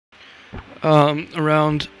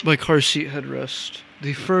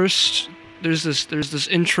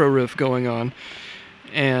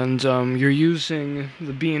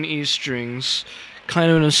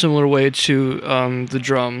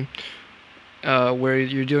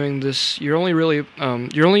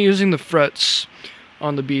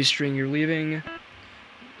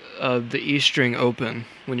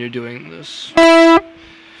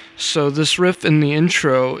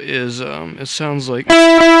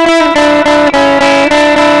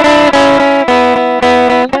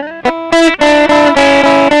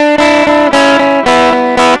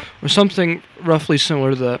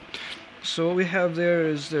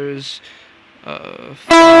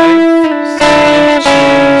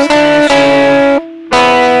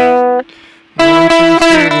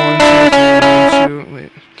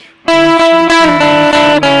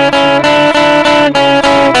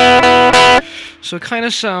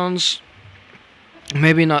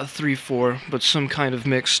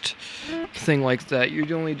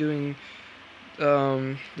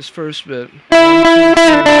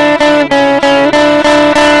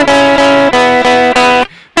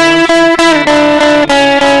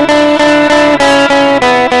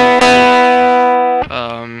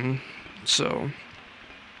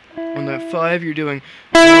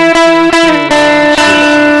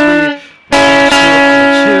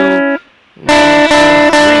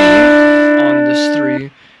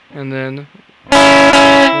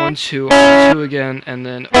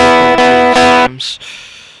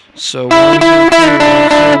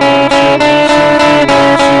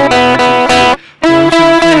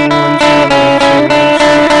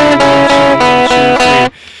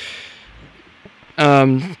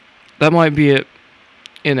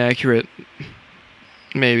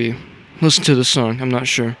the song. I'm not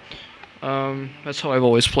sure. That's how I've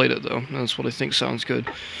always played it, though. That's what I think sounds good.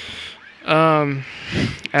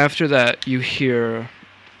 After that, you hear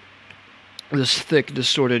this thick,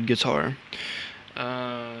 distorted guitar.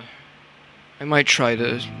 I might try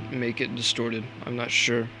to make it distorted. I'm not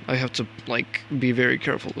sure. I have to, like, be very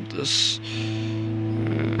careful with this.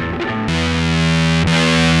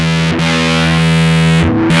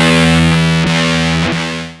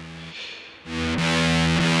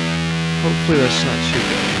 Hopefully that's not too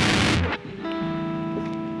bad.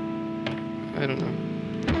 I don't know.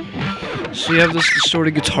 So you have this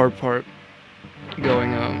distorted guitar part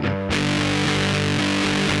going on.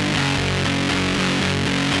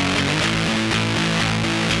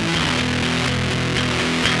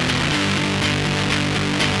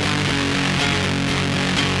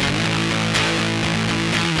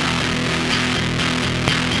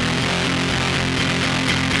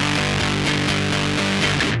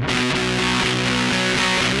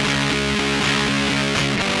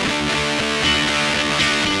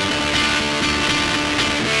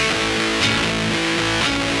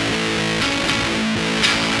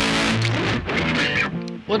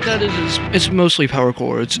 What that is it's mostly power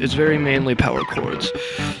chords. It's very mainly power chords.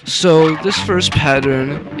 So this first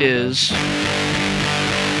pattern is,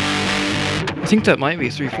 I think that might be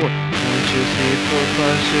 3/4. 1, 2, 3, 4,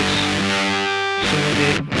 5, 6, 7,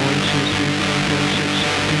 8. 1, 2, 3, 4, 5, 6, 7,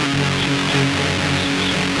 8, 1, 2, 3, 4, 5, 6,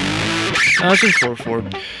 7. That's in 4/4.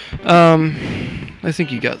 I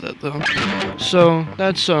think you got that though. So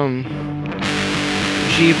that's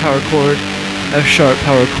G power chord, F sharp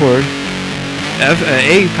power chord,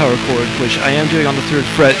 A power chord, which I am doing on the 3rd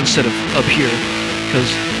fret instead of up here,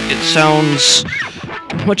 because it sounds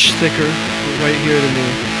much thicker right here than me.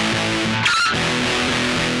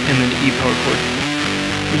 And then E power chord.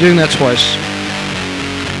 I'm doing that twice.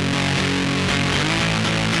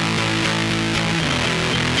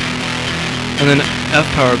 And then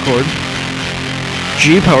F power chord,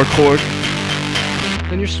 G power chord.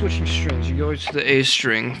 Then you're switching strings. You're going to the A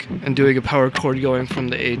string and doing a power chord going from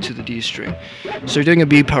the A to the D string. So you're doing a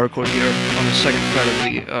B power chord here on the 2nd fret of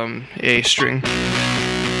the A string.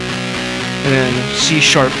 And then C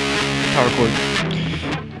sharp power chord.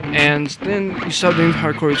 And then you stop doing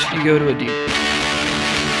power chords, you go to a D. And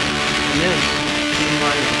then D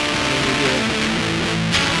minor.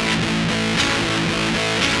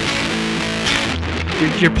 And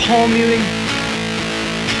then you're palm muting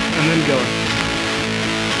and then going.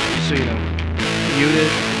 So, you know,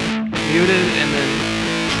 muted, and then,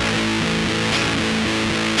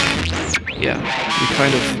 yeah, you're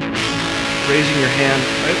kind of raising your hand.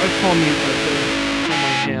 I palm mute, I put my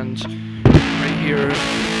hand right here,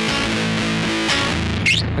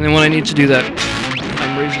 and then when I need to do that,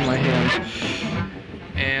 I'm raising my hand,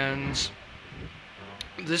 and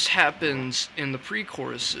this happens in the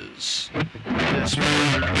pre-choruses, this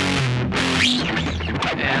part,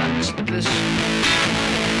 and this.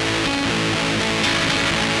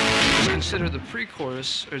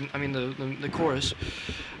 pre-chorus, or I mean the chorus,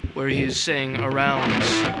 where he's saying around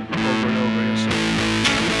over and over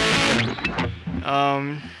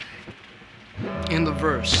again. In the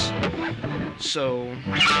verse. So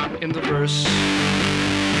in the verse, I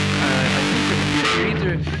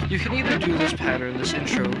think you can either do this pattern, this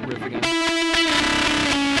intro riff again,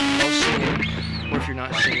 while singing, or if you're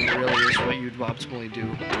not singing, it really is what you'd optimally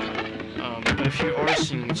do. But if you are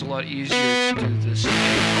singing, it's a lot easier to do this in A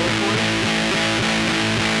chord.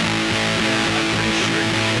 And I'm pretty sure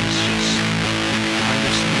it's just kind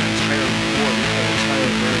of singing the entire chord, the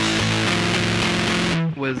entire verse,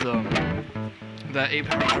 with that A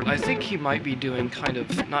power chord. I think he might be doing kind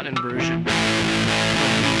of, not inversion, but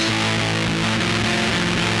he's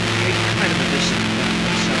making kind of a dissonant that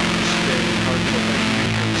sounds very hardcore, but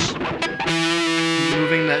he's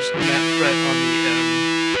moving that fret on the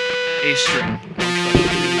A string.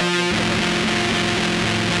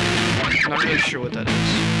 I'm not really sure what that is.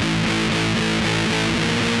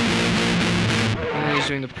 And then he's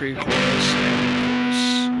doing the pre-chorus and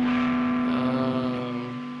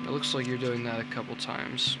it looks like you're doing that a couple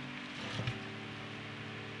times.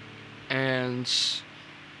 And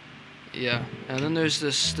yeah, and then there's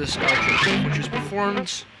this outro, which is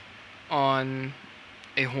performed on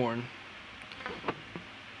a horn.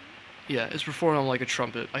 Yeah, it's performed on like a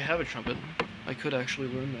trumpet. I have a trumpet. I could actually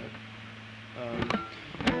learn that.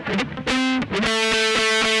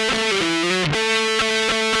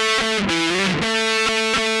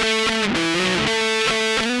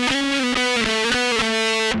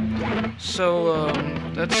 So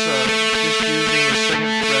that's just using the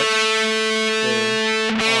second fret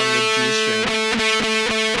on the G string.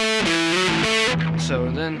 So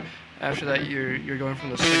and then after that, you're going from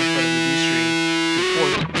the second fret of the D string to the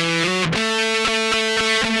fourth.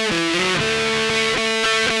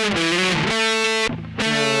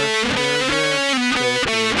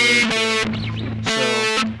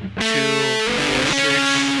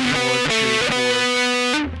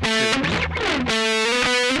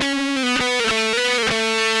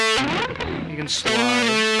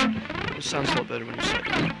 Slide. It sounds a lot better when you say it.